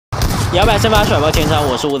摇摆身法甩爆全场，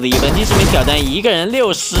我是武子奕。本期视频挑战一个人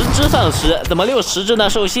60只丧尸，怎么60只呢？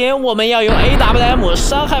首先我们要用 AWM，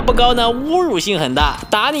 伤害不高呢，侮辱性很大，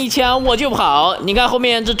打你一枪我就跑。你看后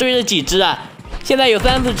面这追着几只啊？现在有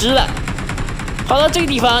3、4只了，跑到这个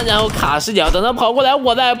地方，然后卡视角，等他跑过来，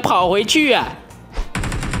我再跑回去啊。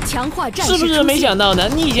强化战士是不是没想到呢？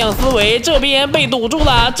逆向思维，这边被堵住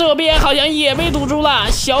了，这边好像也被堵住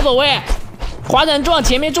了。小走位，滑铲撞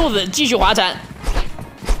前面柱子，继续滑铲。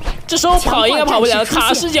这时候跑应该跑不了，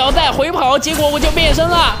卡视角再回跑，结果我就变身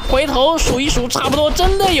了。回头数一数，差不多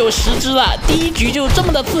真的有10只了。第一局就这么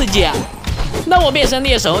的刺激啊！那我变身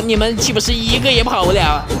猎手，你们岂不是一个也跑不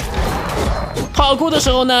了？跑酷的时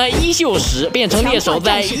候呢，1秀10变成猎手，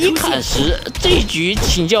再1砍10。这一局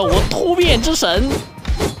请叫我突变之神！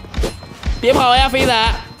别跑呀，肥仔！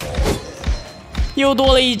又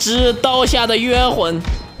多了一只刀下的冤魂。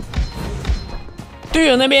队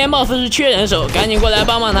友那边貌似是缺人手，赶紧过来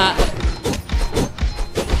帮帮他。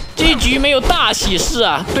这一局没有大喜事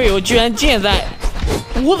啊，队友居然健在。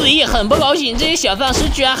吴子毅很不高兴，这些小丧尸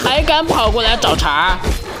居然还敢跑过来找茬。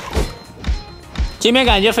前面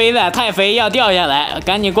感觉肥仔太肥要掉下来，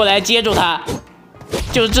赶紧过来接住他。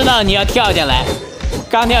就知道你要跳下来，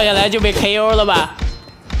刚跳下来就被 KO 了吧？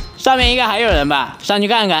上面应该还有人吧？上去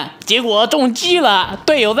看看，结果中计了，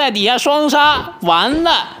队友在底下双杀，完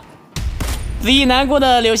了。Ziyi 难过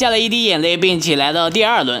的流下了一滴眼泪，并且来到第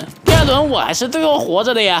2轮。第2轮我还是最后活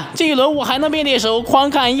着的呀，这一轮我还能变猎手，狂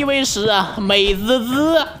砍1v10啊，美滋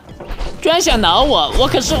滋！居然想挠我，我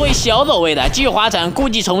可是会小走位的，继续滑铲，故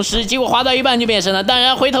技重施，结果滑到一半就变身了，当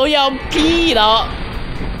然回头要劈一刀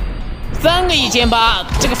，3个1800，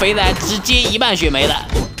这个肥仔直接1半血没了。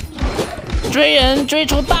追人追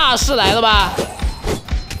出大事来了吧？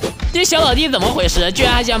这小老弟怎么回事？居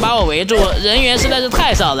然还想把我围住，人员实在是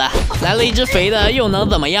太少了。来了一只肥的，又能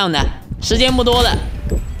怎么样呢？时间不多了，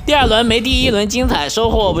第2轮没第1轮精彩，收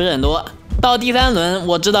获不是很多。到第3轮，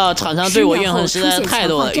我知道场上对我怨恨实在太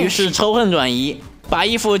多了，于是仇恨转移，把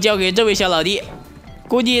衣服交给这位小老弟，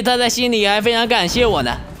估计他在心里还非常感谢我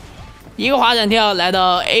呢。一个滑铲跳来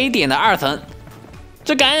到 A 点的2层，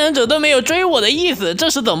这感染者都没有追我的意思，这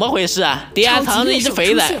是怎么回事啊？底下藏着一只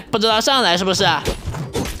肥仔，不知道上来是不是啊？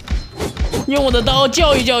用我的刀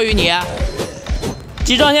教育教育你啊！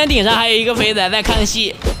集装箱顶上还有一个肥仔在看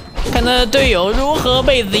戏，看他的队友如何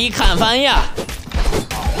被自己砍翻呀！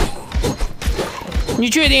你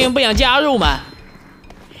确定不想加入吗？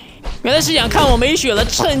原来是想看我没血了，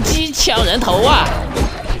趁机抢人头啊！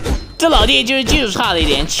这老弟就是技术差了一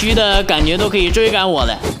点，其余的感觉都可以追赶我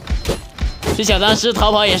了。这小丧尸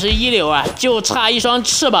逃跑也是一流啊，就差一双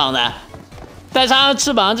翅膀了。再插上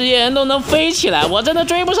翅膀，这些人都能飞起来，我真的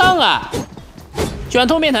追不上啊！喜欢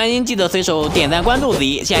突变团竞，记得随手点赞关注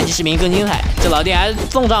Ziyi，下期视频更精彩。这老弟还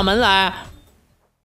送上门来。